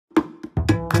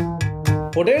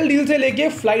Hotel deal से लेके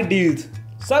flight deals,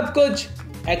 सब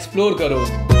कुछ एक्सप्लोर करो।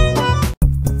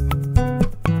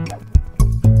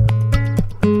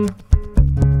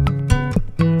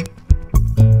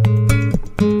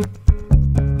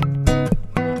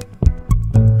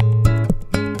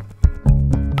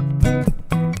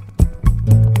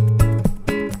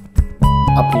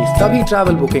 अपनी सभी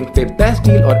ट्रैवल बुकिंग पे बेस्ट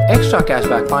डील और एक्स्ट्रा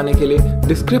कैशबैक पाने के लिए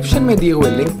डिस्क्रिप्शन में दिए हुए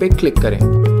लिंक पे क्लिक करें।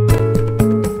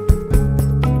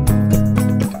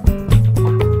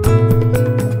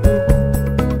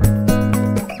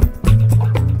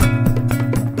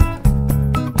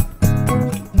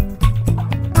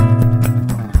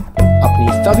 अपनी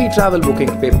सभी ट्रैवल बुकिंग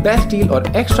पे बेस्ट डील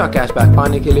और एक्स्ट्रा कैशबैक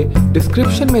पाने के लिए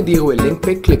डिस्क्रिप्शन में दिए हुए लिंक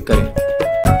पे क्लिक करें।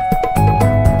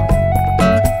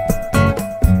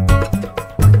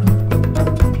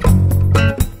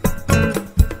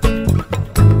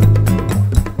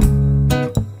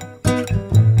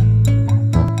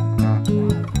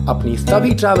 अपनी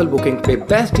सभी ट्रैवल बुकिंग पे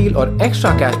बेस्ट डील और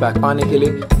एक्स्ट्रा कैशबैक पाने के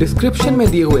लिए डिस्क्रिप्शन में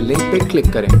दिए हुए लिंक पे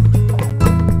क्लिक करें।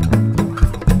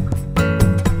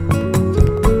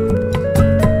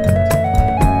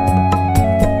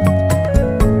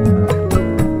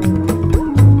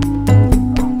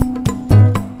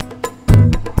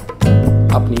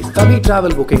 अपनी सभी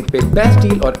ट्रैवल बुकिंग पे बेस्ट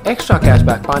डील और एक्स्ट्रा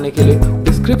कैशबैक पाने के लिए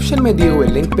डिस्क्रिप्शन में दिए हुए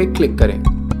लिंक पे क्लिक करें।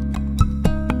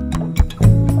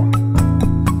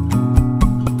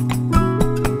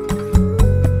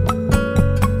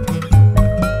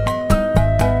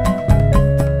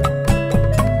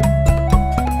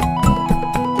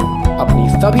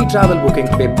 सभी ट्रैवल बुकिंग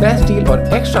पे बेस्ट डील और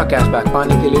एक्स्ट्रा कैशबैक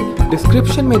पाने के लिए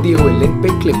डिस्क्रिप्शन में दिए हुए लिंक पे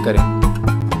क्लिक करें।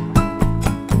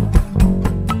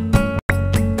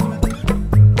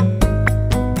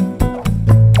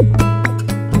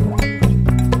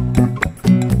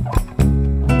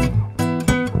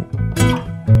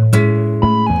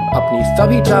 अपनी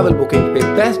सभी ट्रैवल बुकिंग पे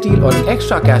बेस्ट डील और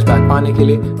एक्स्ट्रा कैशबैक पाने के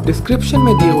लिए डिस्क्रिप्शन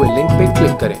में दिए हुए लिंक पे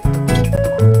क्लिक करें।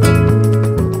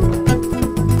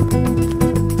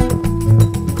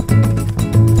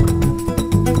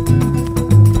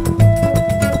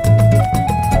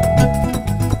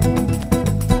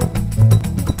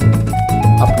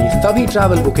 सभी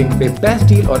ट्रैवल बुकिंग पे बेस्ट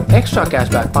डील और एक्स्ट्रा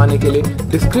कैशबैक पाने के लिए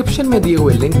डिस्क्रिप्शन में दिए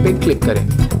हुए लिंक पे क्लिक करें।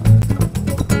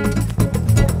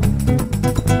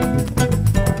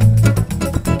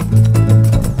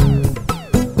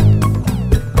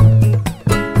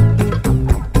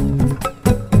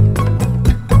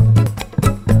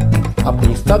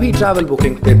 अपनी सभी ट्रैवल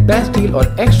बुकिंग पे बेस्ट डील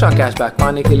और एक्स्ट्रा कैशबैक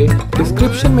पाने के लिए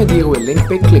डिस्क्रिप्शन में दिए हुए लिंक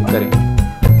पे क्लिक करें।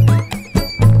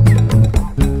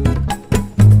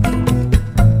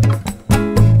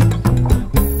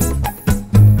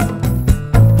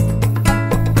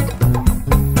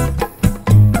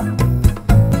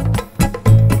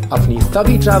 अपनी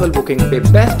सभी ट्रैवल बुकिंग पे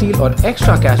बेस्ट डील और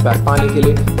एक्स्ट्रा कैशबैक पाने के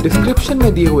लिए डिस्क्रिप्शन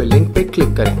में दिए हुए लिंक पे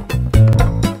क्लिक करें।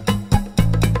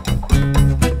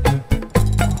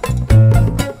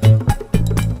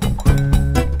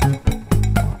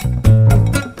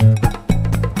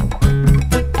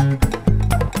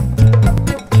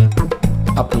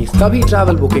 अपनी सभी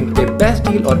ट्रैवल बुकिंग पे बेस्ट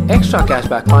डील और एक्स्ट्रा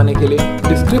कैशबैक पाने के लिए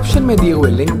डिस्क्रिप्शन में दिए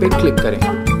हुए लिंक पे क्लिक करें।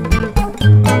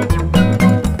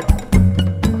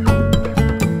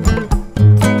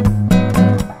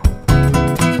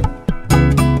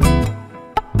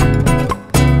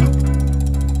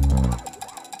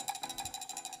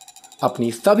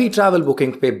 अपनी सभी ट्रैवल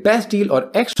बुकिंग पे बेस्ट डील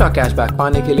और एक्स्ट्रा कैशबैक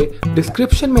पाने के लिए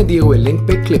डिस्क्रिप्शन में दिए हुए लिंक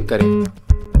पे क्लिक करें।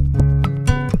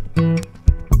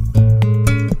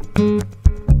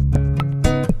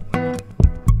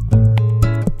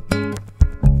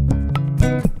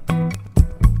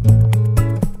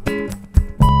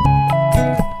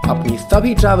 अपनी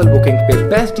सभी ट्रैवल बुकिंग पे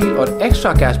बेस्ट डील और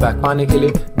एक्स्ट्रा कैशबैक पाने के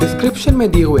लिए डिस्क्रिप्शन में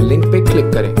दिए हुए लिंक पे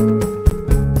क्लिक करें।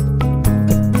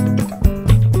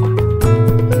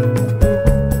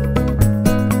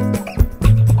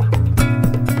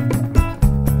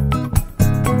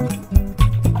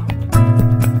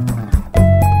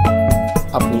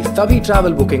 अपनी सभी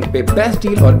ट्रैवल बुकिंग पे बेस्ट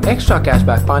डील और एक्स्ट्रा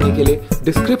कैशबैक पाने के लिए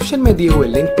डिस्क्रिप्शन में दिए हुए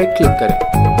लिंक पे क्लिक करें।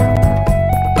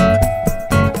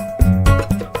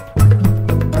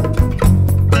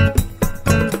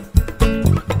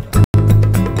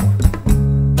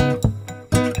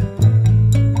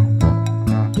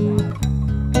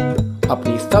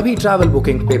 अपनी सभी ट्रैवल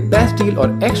बुकिंग पे बेस्ट डील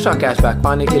और एक्स्ट्रा कैशबैक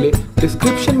पाने के लिए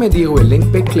डिस्क्रिप्शन में दिए हुए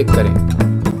लिंक पे क्लिक करें।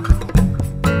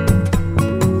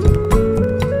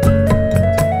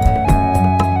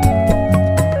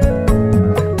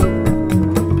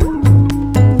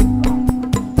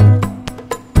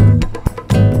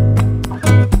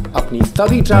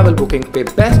 सभी ट्रैवल बुकिंग पे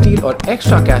बेस्ट डील और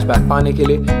एक्स्ट्रा कैशबैक पाने के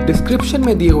लिए डिस्क्रिप्शन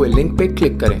में दिए हुए लिंक पे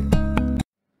क्लिक करें।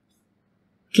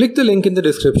 Click the link in the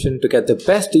description to get the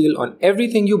best deal on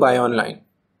everything you buy online.